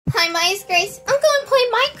my name's Grace. I'm going to play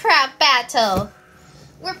Minecraft Battle.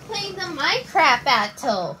 We're playing the Minecraft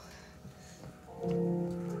Battle.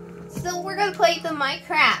 So we're going to play the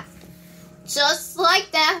Minecraft. Just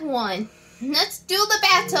like that one. Let's do the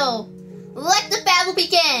battle. Let the battle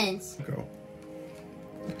begin. Go.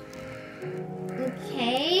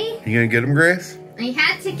 Okay. You gonna get him, Grace? I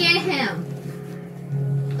had to get him.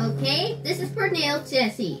 Okay, this is for Nail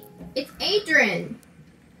Jesse. It's Adrien.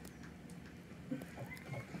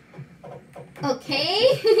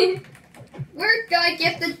 Okay. We're gonna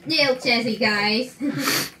get the Nail Jesse, guys.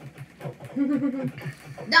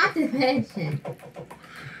 Not to mention.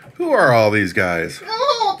 Who are all these guys?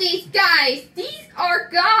 Oh, these guys. These are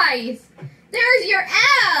guys. There's your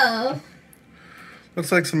elf.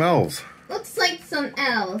 Looks like some elves. Looks like some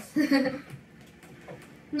elves.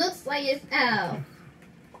 Looks like it's elf.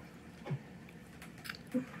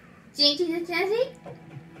 Jinky the Jesse?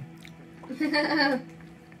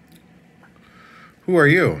 Who are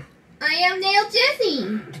you? I am Nail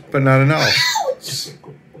Jesse. But not an elf. Ouch!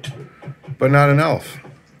 But not an elf.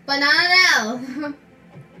 But not an elf.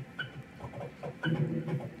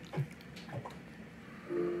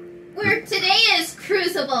 Where today is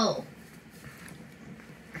Crucible.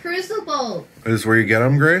 Crucible. Is this where you get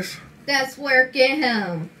him, Grace? That's where get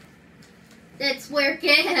him. That's where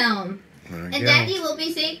get him. And Daddy will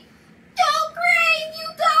be saying, "Oh, Grace, you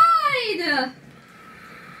died."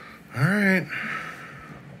 All right.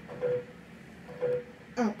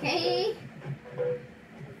 Okay.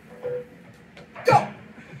 Go.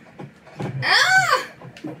 Ah!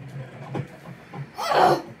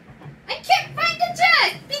 Oh! I can't find the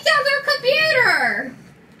chest because of our computer.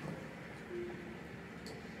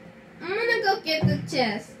 I'm gonna go get the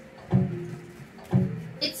chest.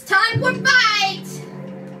 It's time for fight.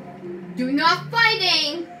 Do not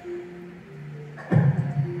fighting.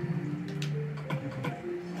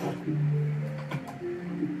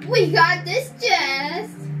 We got this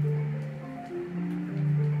chest.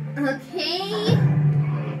 Okay.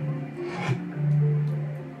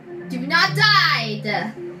 Do not die.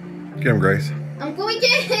 Get him, Grace. I'm going to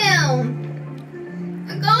get him.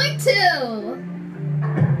 I'm going to.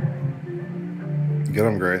 Get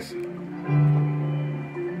him, Grace.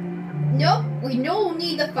 Nope, we don't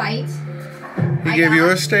need to fight. He gave you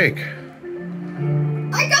a steak.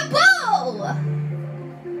 I got bow!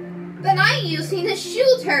 But I'm using a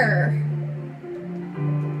shooter.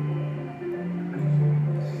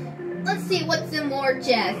 Let's see what's in more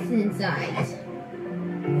chests inside.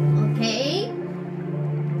 Okay.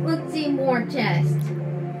 Let's see more chests.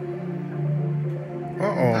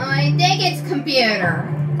 Uh-oh. I think it's computer.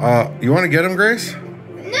 You want to get him, Grace?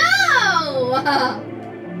 No!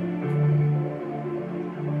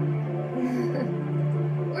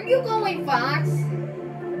 Where are you going, Fox?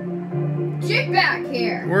 Get back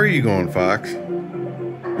here. Where are you going, Fox?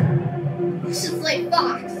 It's just like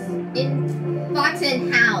Fox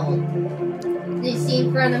and Howl. Did you see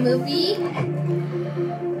from the movie?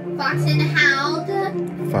 Fox and Howl.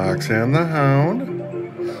 Fox and the Hound.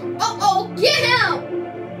 Oh, get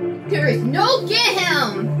him! There is no get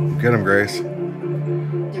him. Get him, Grace.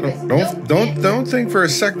 Don't think for a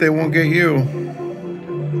sec they won't get you.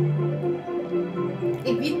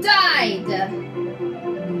 If you died.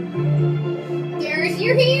 There's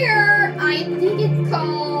your here. I think it's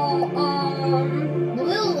called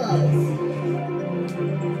Willows.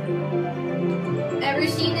 Ever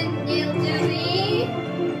seen a Nail Jesse?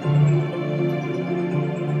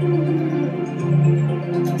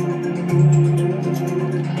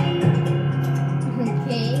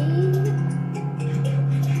 Okay.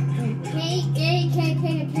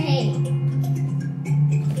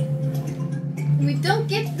 We don't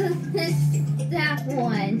get that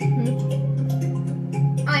one.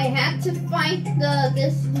 I have to fight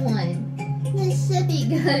this one. This should be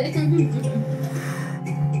good.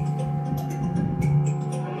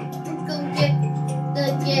 Let's go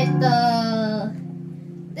get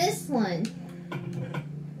this one.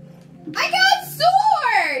 I got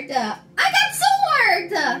sword!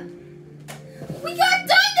 We got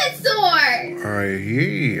dinosaur!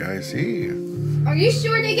 I see. Are you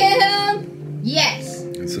sure to get him? Yes.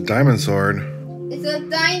 It's a diamond sword. It's a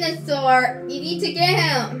dinosaur. You need to get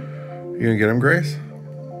him. You gonna get him, Grace?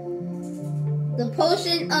 The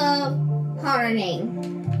potion of hardening.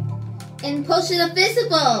 And potion of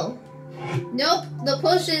visible. Nope, the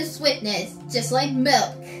potion of sweetness. Just like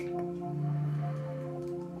milk.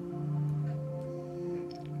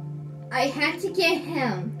 I had to get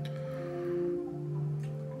him.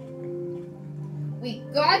 We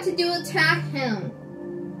got to do attack him.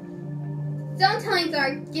 Sometimes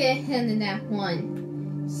I get him in that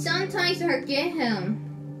one. Sometimes I get him.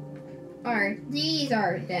 Or these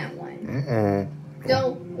are that one. Uh-oh.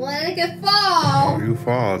 Don't let it fall. Oh, you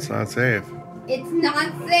fall. It's not safe. It's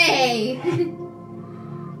not safe.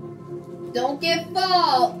 Don't get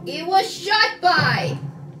fall. It was shot by.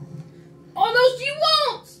 Oh no, she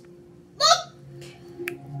won't. Look.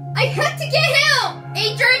 I have to get help.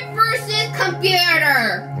 Adrien versus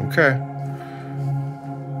computer. Okay.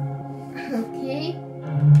 Okay.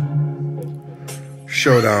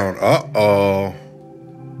 Showdown. Uh-oh.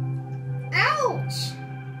 Ouch.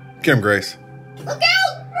 Get him, Grace. Look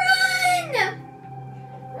out. Run.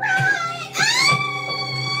 Run.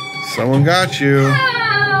 Ah! Someone got you.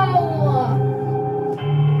 Ow.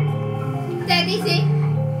 Daddy, see?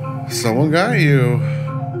 Someone got you.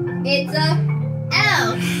 It's a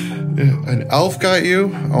elf. An elf got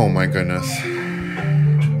you? Oh my goodness.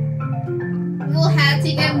 We'll have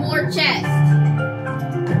to get more chests.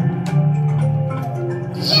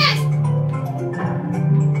 Yes!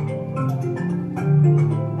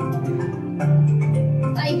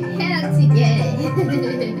 I had to get it.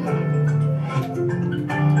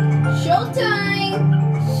 Showtime!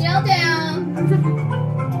 Showdown!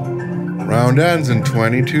 Round ends in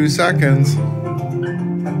 22 seconds.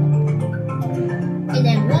 And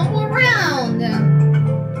then one more round.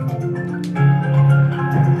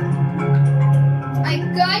 I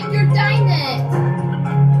got your diamond.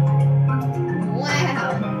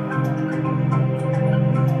 Wow.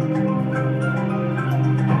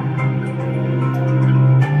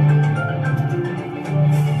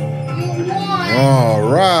 You won. All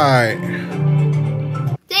right.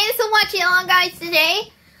 Thanks for watching along, guys, today.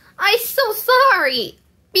 I'm so sorry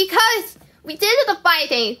because we did the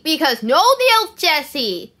fighting because no nail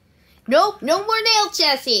Jesse. Nope, no more nail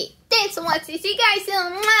Jesse. Thanks for watching. See you guys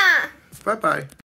soon. Mwah. Bye-bye.